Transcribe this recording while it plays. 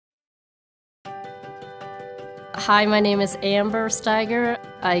Hi, my name is Amber Steiger.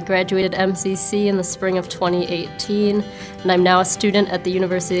 I graduated MCC in the spring of 2018, and I'm now a student at the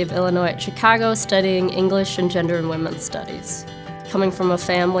University of Illinois at Chicago studying English and Gender and Women's Studies. Coming from a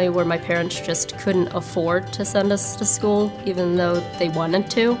family where my parents just couldn't afford to send us to school, even though they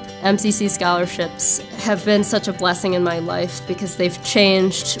wanted to, MCC scholarships have been such a blessing in my life because they've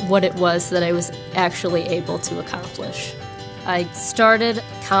changed what it was that I was actually able to accomplish. I started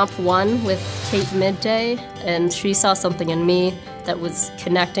Comp 1 with Kate Midday, and she saw something in me that was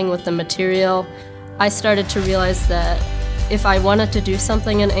connecting with the material. I started to realize that if I wanted to do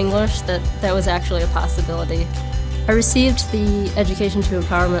something in English, that was actually a possibility. I received the Education to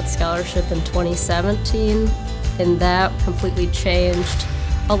Empowerment Scholarship in 2017, and that completely changed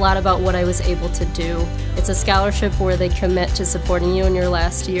a lot about what I was able to do. It's a scholarship where they commit to supporting you in your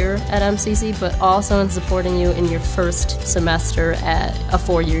last year at MCC, but also in supporting you in your first semester at a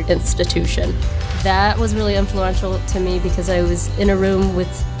four-year institution. That was really influential to me because I was in a room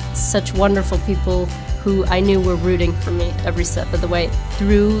with such wonderful people who I knew were rooting for me every step of the way.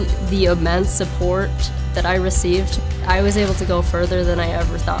 Through the immense support that I received, I was able to go further than I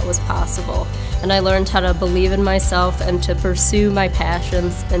ever thought was possible. And I learned how to believe in myself and to pursue my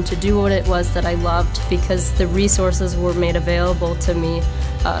passions and to do what it was that I loved because the resources were made available to me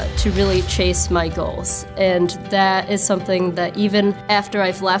to really chase my goals. And that is something that even after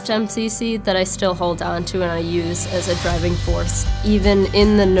I've left MCC that I still hold on to and I use as a driving force. Even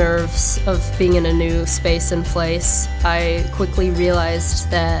in the nerves of being in a new space and place, I quickly realized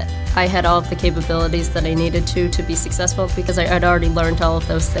that I had all of the capabilities that I needed to be successful because I had already learned all of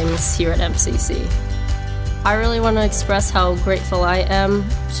those things here at MCC. I really want to express how grateful I am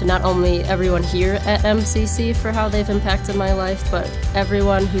to not only everyone here at MCC for how they've impacted my life, but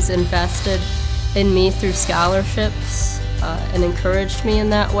everyone who's invested in me through scholarships and encouraged me in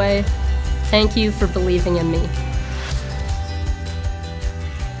that way. Thank you for believing in me.